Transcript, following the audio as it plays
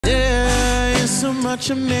much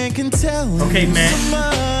a man can tell. Okay, man. So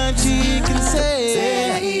much he can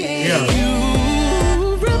say. Yeah.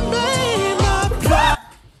 You remain my pride.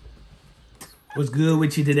 What's good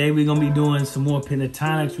with you today? We're gonna be doing some more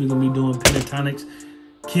Pentatonix. We're gonna be doing Pentatonix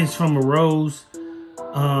Kiss from a Rose.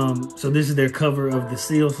 So this is their cover of the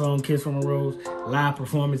Seal song, Kiss from a Rose, live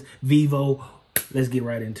performance, Vevo. Let's get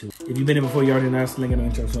right into it. If you've been here before, you already know it's linking on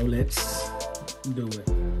intro, so let's do it.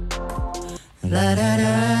 La, da, da,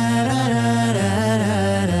 da, da, da,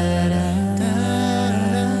 da, da.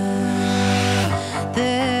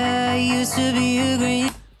 There used to be a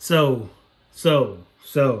green. So,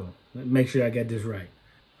 make sure I got this right.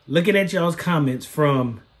 Looking at y'all's comments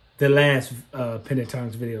from the last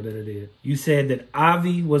Pentatonix video that I did, you said that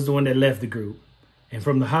Avi was the one that left the group. And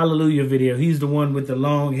from the Hallelujah video, he's the one with the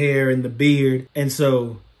long hair and the beard. And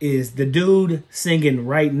so is the dude singing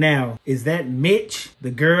right now, is that Mitch? The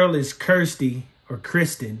girl is Kirsty or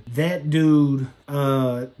Kristen. That dude,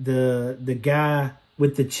 the guy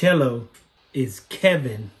with the cello is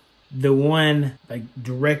Kevin. The one like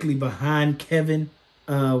directly behind Kevin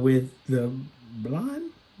with the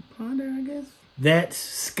blonde hair, I guess. That's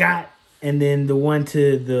Scott. And then the one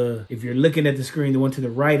to the, if you're looking at the screen, the one to the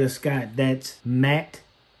right of Scott, that's Matt.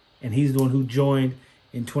 And he's the one who joined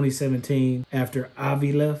in 2017 after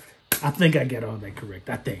Avi left. I think I got all that correct.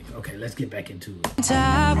 I think. Okay, let's get back into it.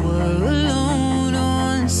 Alone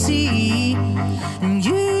on sea, and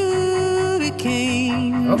you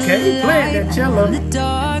became okay, playing that cello. the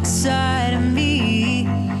dark side of me.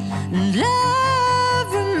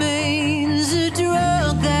 Love remains a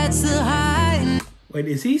drug that's the high. Wait,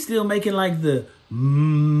 is he still making like the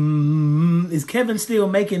is Kevin still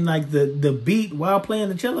making like the beat while playing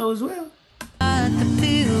the cello as well? The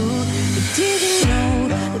pill, but didn't know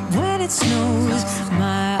that when it snows,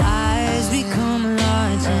 my eyes become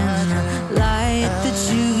large and the light that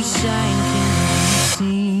you shine can be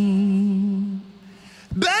seen.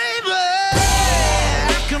 Baby,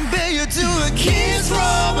 I compare you to a kiss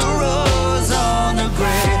from a rose on the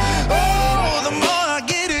grave. Oh, the more I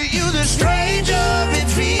get at you, the stranger it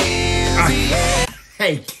feels. Yeah.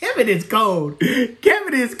 Hey, Kevin is cold.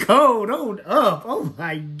 Kevin is cold. Hold up. Oh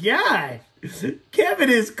my gosh. Kevin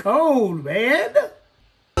is cold, man.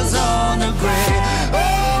 On the grave.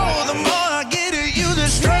 Oh, the more I get at you, the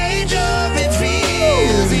stranger it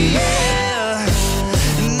feels. Yeah.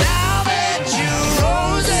 Now that your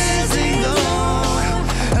roses in gloom,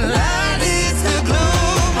 light is the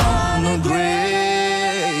gloom on the grave.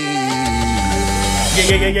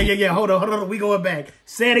 Yeah. Hold on. We going back.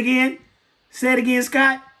 Say it again. Say it again,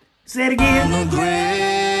 Scott. Say it again. On the grave.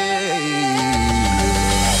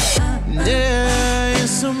 There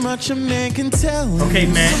is so much a man can tell. Okay,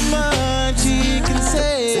 man. So much he can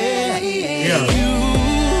say. Yeah.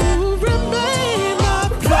 You remain my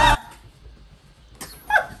pride.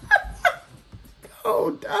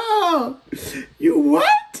 Hold up. You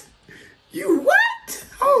what? You what?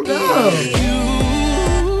 Hold up. You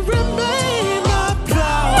remain my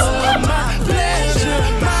power, my pleasure,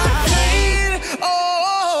 my pain.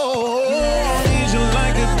 Oh, I need you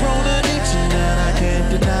like a grown addiction that I can't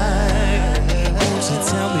deny. Won't you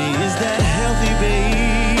tell me, is that healthy,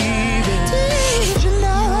 baby? Did you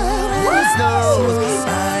know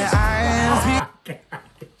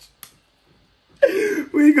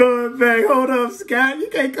We going back. Hold up, Scott. You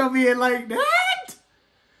can't come in like that.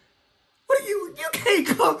 What are you? You can't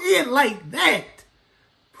come in like that.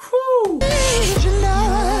 Whew. Oh,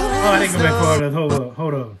 I didn't go back far enough.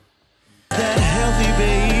 Hold on. that healthy,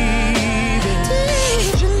 baby?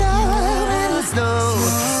 Did you know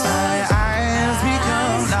my eyes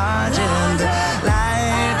become large and the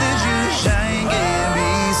light that you shine can be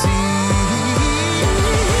seen?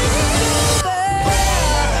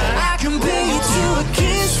 I compare you to a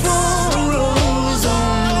kiss from a rose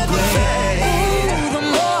on the grave. The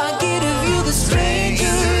more I get of you, the stranger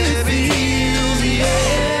it feels.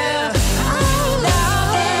 Yeah,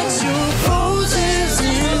 now that your roses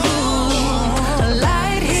in bloom, a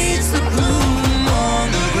light hits the gloom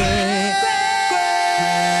on the grave.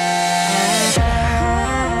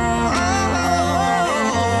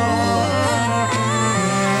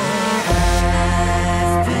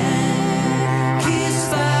 I've been kissed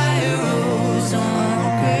by a rose on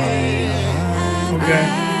the grave. Okay.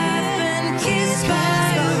 I've been kissed by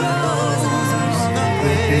a rose on the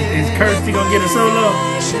grave. Is Kirsty gonna get a solo?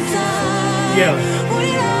 Yeah.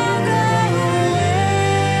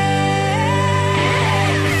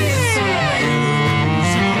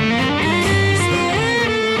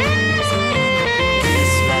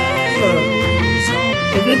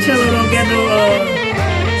 If the cello don't get no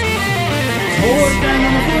board down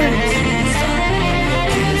on the front.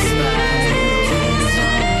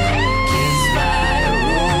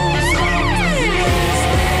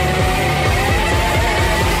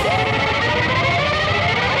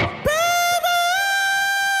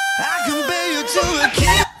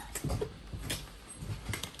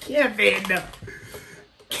 Kevin.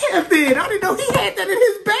 Kevin, I didn't know he had that in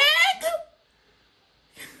his bag.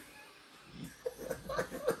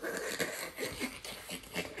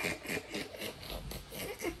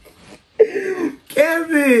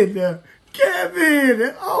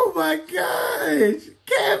 Kevin, oh my gosh,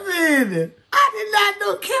 Kevin. I did not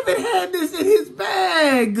know Kevin had this in his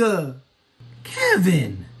bag.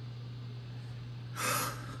 Kevin.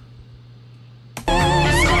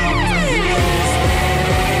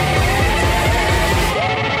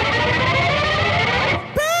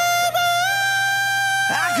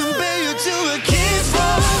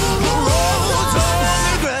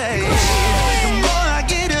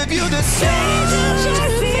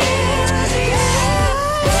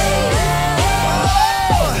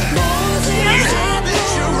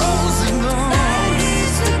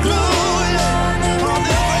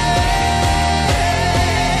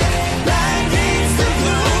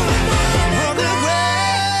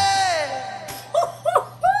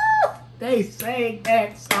 They sang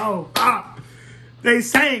that song. They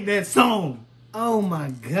sang that song. Oh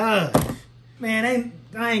my God. Man,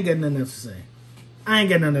 I ain't got nothing else to say. I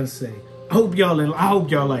hope y'all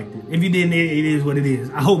liked it. If you didn't, it is what it is.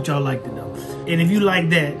 I hope y'all liked it though. And if you like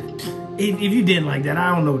that, if you didn't like that,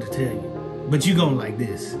 I don't know what to tell you. But you gonna like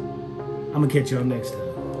this. I'm gonna catch y'all next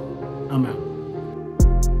time. I'm out.